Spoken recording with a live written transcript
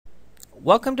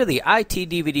Welcome to the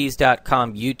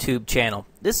itdvds.com YouTube channel.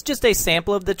 This is just a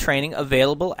sample of the training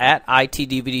available at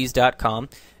itdvds.com.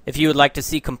 If you would like to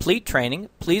see complete training,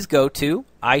 please go to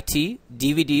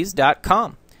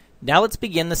itdvds.com. Now let's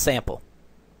begin the sample.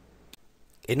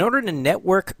 In order to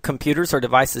network computers or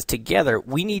devices together,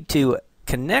 we need to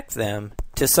connect them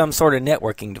to some sort of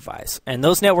networking device. And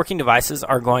those networking devices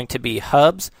are going to be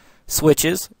hubs,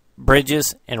 switches,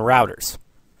 bridges, and routers.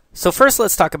 So first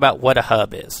let's talk about what a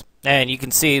hub is. And you can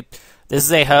see this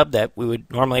is a hub that we would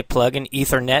normally plug an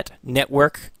Ethernet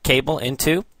network cable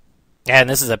into. And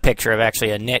this is a picture of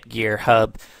actually a Netgear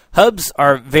hub. Hubs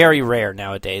are very rare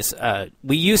nowadays.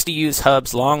 We used to use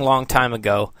hubs long time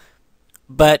ago,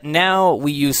 but now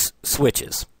we use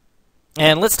switches.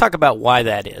 And let's talk about why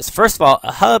that is. First of all,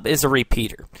 a hub is a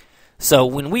repeater. So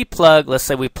when we plug, let's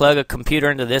say we plug a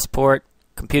computer into this port,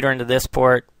 computer into this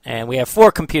port, and we have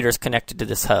 4 computers connected to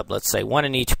this hub, let's say, 1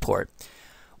 in each port.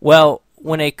 Well,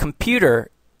 when a computer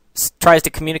tries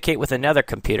to communicate with another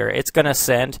computer, it's going to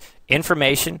send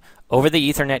information over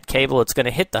the Ethernet cable, it's going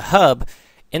to hit the hub,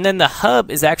 and then the hub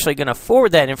is actually going to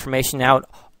forward that information out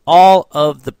all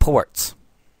of the ports.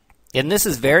 And this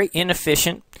is very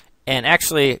inefficient and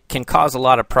actually can cause a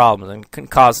lot of problems and can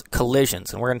cause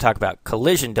collisions. And we're going to talk about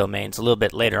collision domains a little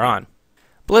bit later on.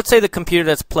 But let's say the computer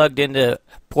that's plugged into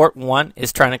port 1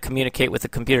 is trying to communicate with the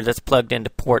computer that's plugged into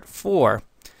port 4.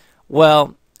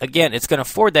 Well, again, it's going to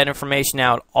forward that information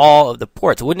out all of the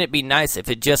ports. Wouldn't it be nice if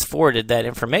it just forwarded that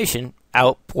information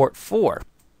out port 4?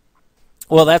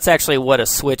 Well, that's actually what a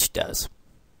switch does.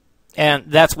 And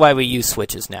that's why we use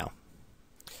switches now.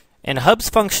 And hubs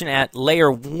function at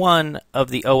layer 1 of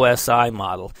the OSI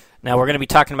model. Now, we're going to be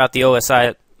talking about the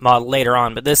OSI model later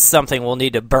on, but this is something we'll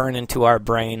need to burn into our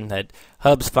brain, that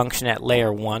hubs function at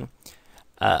layer 1.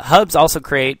 Hubs also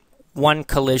create 1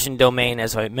 collision domain,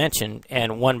 as I mentioned,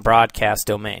 and 1 broadcast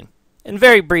domain. And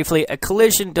very briefly, a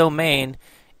collision domain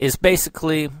is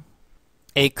basically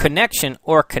a connection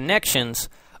or connections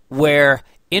where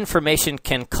information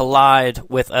can collide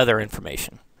with other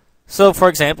information. So, for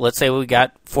example, let's say we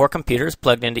got 4 computers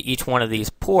plugged into each one of these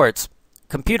ports.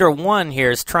 Computer 1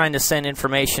 here is trying to send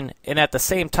information, and at the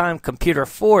same time, computer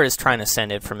 4 is trying to send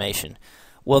information.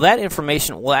 Well, that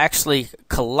information will actually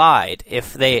collide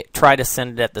if they try to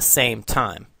send it at the same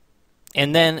time.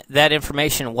 And then that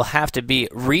information will have to be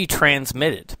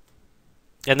retransmitted.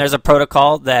 And there's a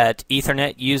protocol that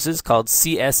Ethernet uses called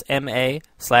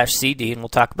CCNA/CD, and we'll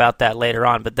talk about that later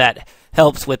on, but that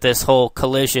helps with this whole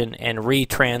collision and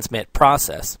retransmit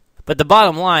process. But the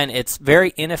bottom line, it's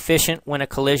very inefficient when a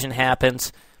collision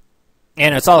happens,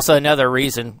 and it's also another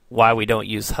reason why we don't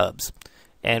use hubs.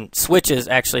 And switches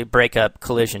actually break up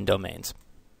collision domains.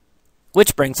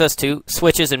 Which brings us to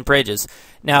switches and bridges.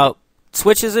 Now,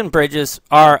 switches and bridges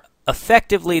are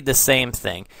effectively the same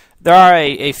thing. There are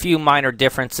a few minor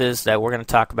differences that we're going to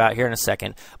talk about here in a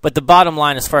second. But the bottom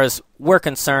line, as far as we're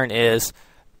concerned, is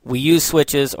we use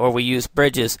switches or we use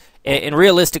bridges. And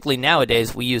realistically,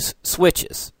 nowadays, we use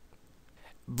switches.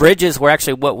 Bridges were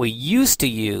actually what we used to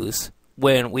use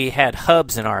when we had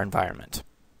hubs in our environment.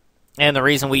 And the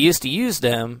reason we used to use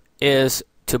them is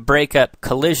to break up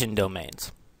collision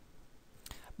domains.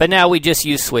 But now we just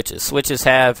use switches. Switches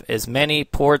have as many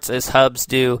ports as hubs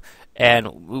do,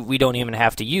 and we don't even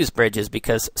have to use bridges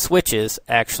because switches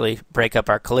actually break up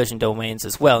our collision domains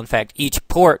as well. In fact, each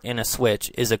port in a switch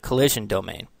is a collision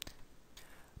domain.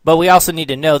 But we also need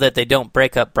to know that they don't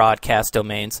break up broadcast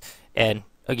domains, and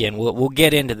again, we'll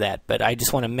get into that, but I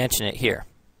just want to mention it here.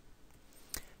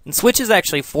 And switches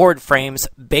actually forward frames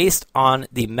based on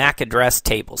the MAC address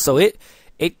table. So it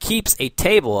keeps a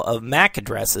table of MAC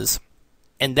addresses,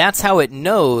 and that's how it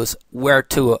knows where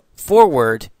to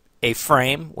forward a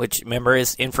frame, which remember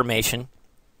is information,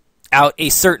 out a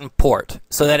certain port,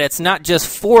 so that it's not just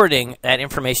forwarding that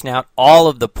information out all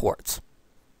of the ports.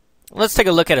 Let's take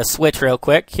a look at a switch real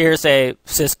quick. Here's a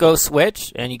Cisco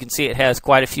switch, and you can see it has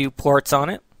quite a few ports on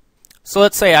it. So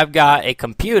let's say I've got a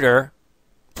computer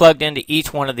plugged into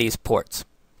each one of these ports.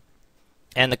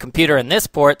 And the computer in this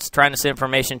port is trying to send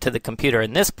information to the computer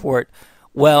in this port.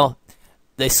 Well,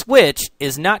 the switch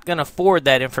is not going to forward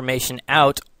that information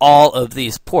out all of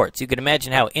these ports. You can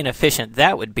imagine how inefficient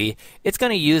that would be. It's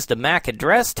going to use the MAC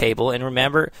address table, and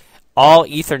remember, all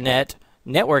Ethernet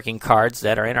networking cards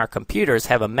that are in our computers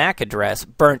have a MAC address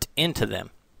burnt into them.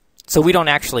 So we don't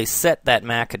actually set that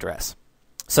MAC address.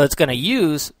 So it's going to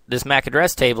use this MAC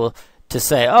address table to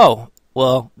say, oh,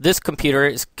 well, this computer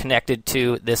is connected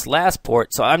to this last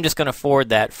port, so I'm just going to forward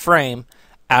that frame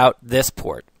out this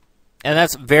port. And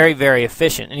that's very, very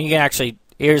efficient. And you can actually,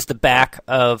 here's the back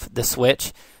of the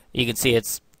switch. You can see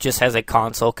it's just has a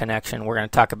console connection. We're going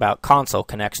to talk about console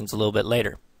connections a little bit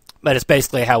later. But it's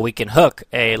basically how we can hook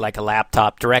like a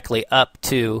laptop directly up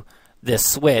to this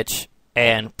switch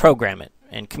and program it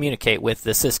and communicate with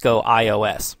the Cisco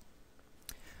IOS.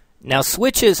 Now,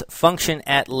 switches function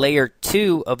at layer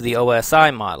 2 of the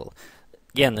OSI model.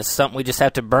 Again, this is something we just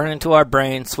have to burn into our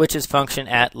brain. Switches function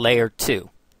at layer 2.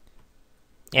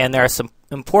 And there are some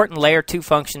important layer 2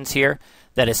 functions here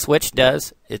that a switch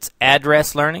does. It's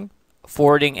address learning,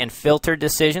 forwarding and filter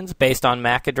decisions based on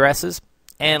MAC addresses,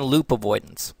 and loop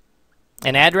avoidance.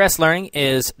 And address learning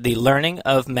is the learning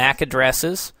of MAC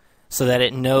addresses so that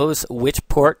it knows which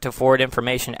port to forward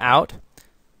information out.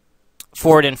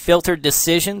 Forward and filter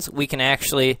decisions, we can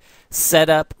actually set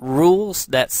up rules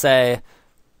that say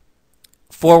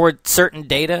forward certain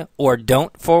data or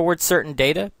don't forward certain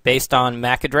data based on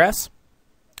MAC address.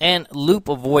 And loop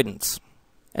avoidance.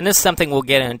 And this is something we'll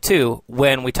get into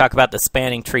when we talk about the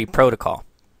spanning tree protocol.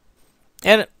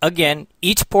 And again,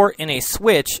 each port in a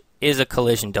switch is a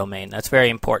collision domain. That's very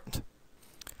important.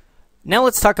 Now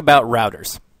let's talk about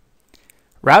routers.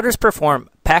 Routers perform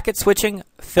packet switching,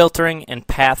 filtering, and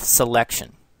path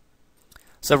selection.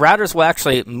 So routers will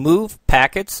actually move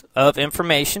packets of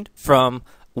information from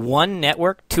one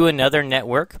network to another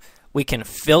network. We can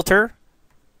filter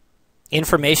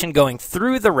information going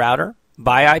through the router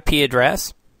by IP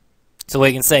address. So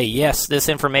we can say, yes, this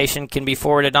information can be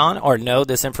forwarded on, or no,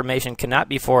 this information cannot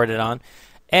be forwarded on.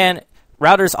 And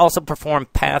routers also perform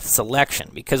path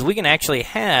selection because we can actually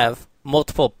have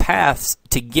multiple paths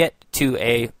to get to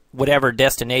a whatever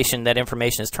destination that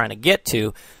information is trying to get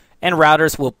to, and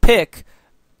routers will pick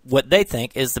what they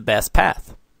think is the best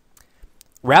path.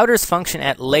 Routers function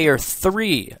at layer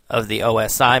 3 of the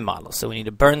OSI model, so we need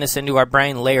to burn this into our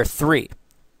brain, layer 3.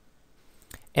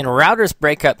 And routers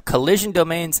break up collision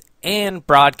domains and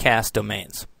broadcast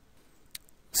domains.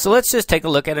 So let's just take a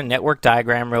look at a network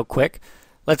diagram real quick.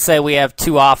 Let's say we have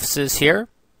two offices here.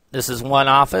 This is one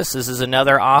office, this is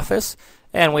another office,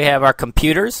 and we have our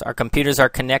computers. Our computers are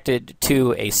connected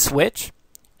to a switch,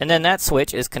 and then that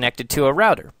switch is connected to a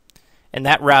router. And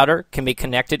that router can be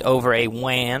connected over a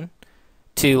WAN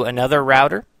to another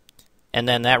router, and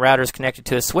then that router is connected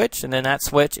to a switch, and then that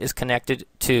switch is connected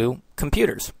to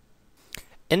computers.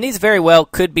 And these very well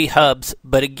could be hubs,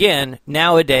 but again,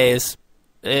 nowadays,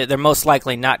 they're most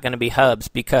likely not going to be hubs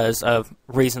because of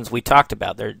reasons we talked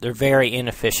about. They're very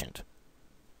inefficient.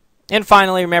 And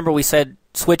finally, remember we said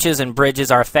switches and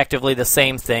bridges are effectively the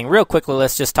same thing. Real quickly,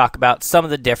 let's just talk about some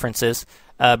of the differences.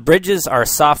 Bridges are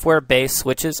software-based.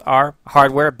 Switches are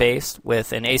hardware-based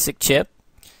with an ASIC chip.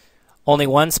 Only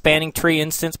one spanning tree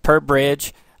instance per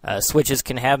bridge. Switches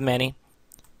can have many.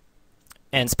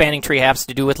 And spanning tree has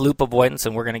to do with loop avoidance,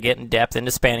 and we're going to get in depth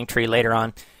into spanning tree later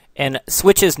on. And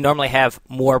switches normally have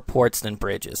more ports than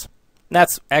bridges. And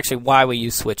that's actually why we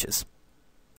use switches.